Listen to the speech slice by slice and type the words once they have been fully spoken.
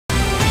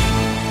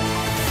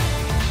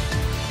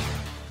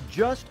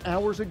just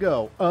hours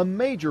ago, a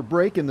major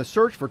break in the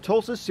search for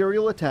Tulsa's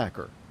serial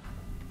attacker.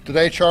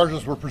 Today,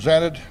 charges were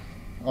presented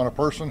on a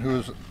person who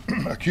is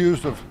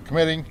accused of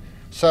committing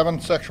 7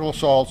 sexual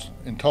assaults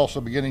in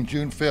Tulsa beginning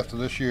June 5th of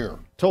this year.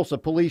 Tulsa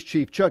Police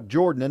Chief Chuck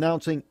Jordan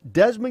announcing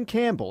Desmond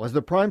Campbell as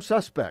the prime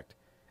suspect.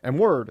 And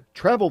word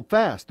traveled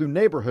fast through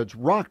neighborhoods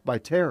rocked by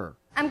terror.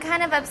 I'm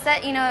kind of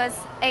upset, you know, it's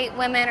 8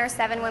 women or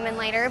 7 women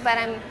later, but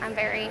I'm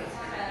very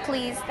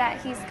pleased that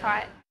he's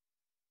caught.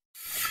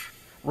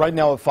 Right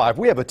now at 5,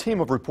 we have a team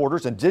of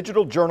reporters and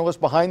digital journalists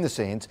behind the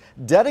scenes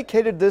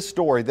dedicated to this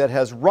story that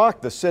has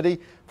rocked the city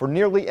for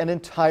nearly an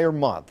entire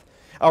month.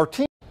 Our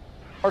team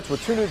starts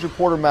with 2 News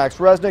reporter Max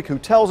Resnick, who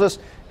tells us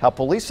how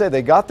police say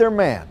they got their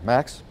man.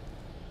 Max?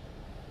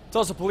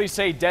 Tulsa police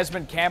say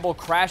Desmond Campbell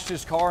crashed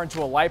his car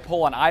into a light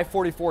pole on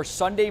I-44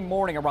 Sunday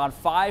morning around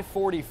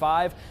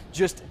 5:45,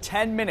 just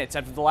 10 minutes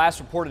after the last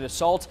reported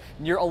assault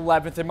near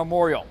 11th and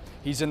Memorial.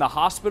 He's in the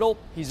hospital,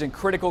 he's in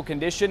critical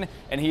condition,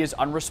 and he is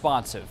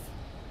unresponsive.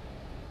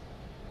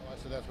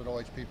 That's what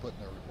OHP put in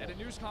their report. At a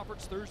news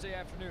conference Thursday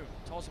afternoon,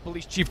 Tulsa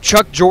Police Chief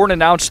Chuck Jordan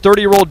announced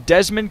 30-year-old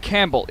Desmond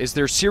Campbell is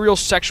their serial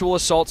sexual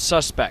assault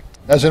suspect.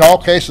 As in all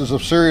cases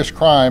of serious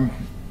crime,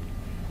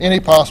 any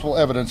possible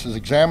evidence is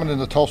examined in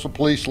the Tulsa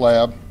Police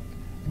Lab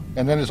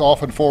and then is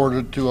often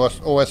forwarded to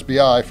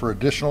OSBI for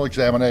additional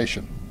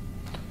examination.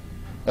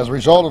 As a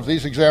result of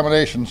these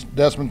examinations,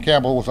 Desmond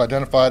Campbell was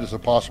identified as a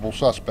possible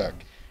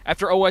suspect.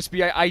 After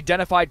OSBI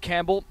identified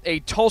Campbell,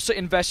 a Tulsa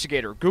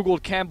investigator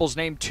Googled Campbell's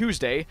name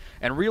Tuesday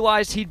and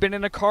realized he'd been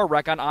in a car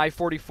wreck on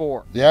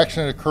I-44. The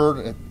accident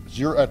occurred at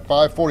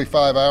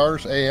 5:45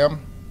 hours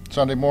a.m.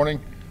 Sunday morning,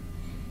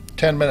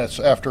 10 minutes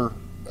after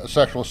a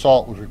sexual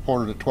assault was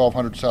reported at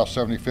 1200 South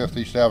 75th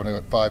East Avenue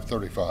at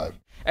 5:35.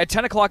 At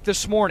 10 o'clock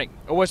this morning,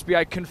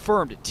 OSBI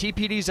confirmed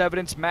TPD's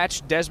evidence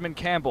matched Desmond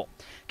Campbell.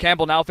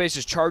 Campbell now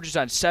faces charges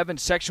on 7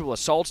 sexual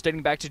assaults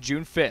dating back to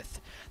June 5th.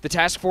 The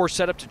task force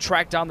set up to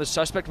track down the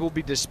suspect will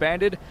be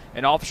disbanded,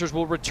 and officers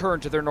will return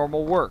to their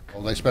normal work.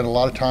 Well, they spend a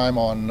lot of time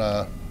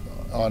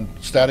on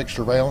static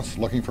surveillance,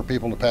 looking for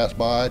people to pass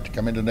by, to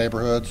come into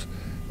neighborhoods.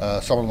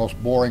 Some of the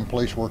most boring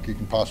police work you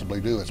can possibly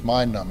do. It's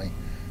mind-numbing.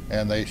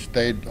 And they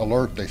stayed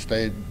alert, they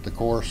stayed the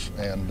course,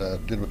 and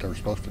did what they were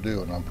supposed to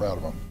do, and I'm proud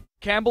of them.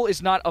 Campbell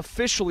is not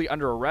officially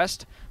under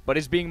arrest, but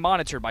is being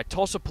monitored by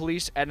Tulsa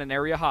police at an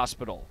area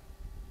hospital.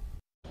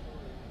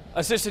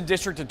 Assistant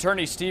District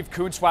Attorney Steve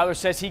Kunzweiler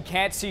says he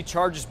can't see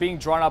charges being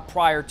drawn up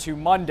prior to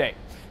Monday.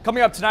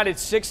 Coming up tonight at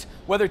 6,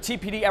 whether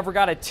TPD ever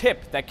got a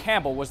tip that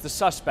Campbell was the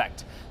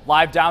suspect.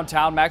 Live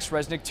downtown, Max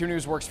Resnick, 2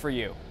 News works for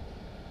you.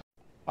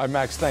 All right,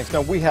 Max, thanks.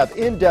 Now, we have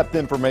in-depth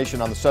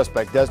information on the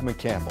suspect, Desmond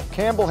Campbell.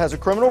 Campbell has a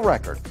criminal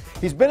record.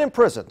 He's been in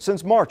prison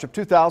since March of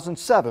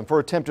 2007 for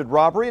attempted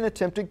robbery and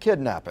attempted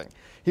kidnapping.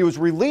 He was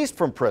released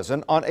from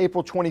prison on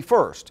April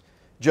 21st,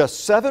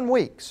 just 7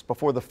 weeks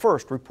before the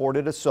first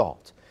reported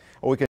assault.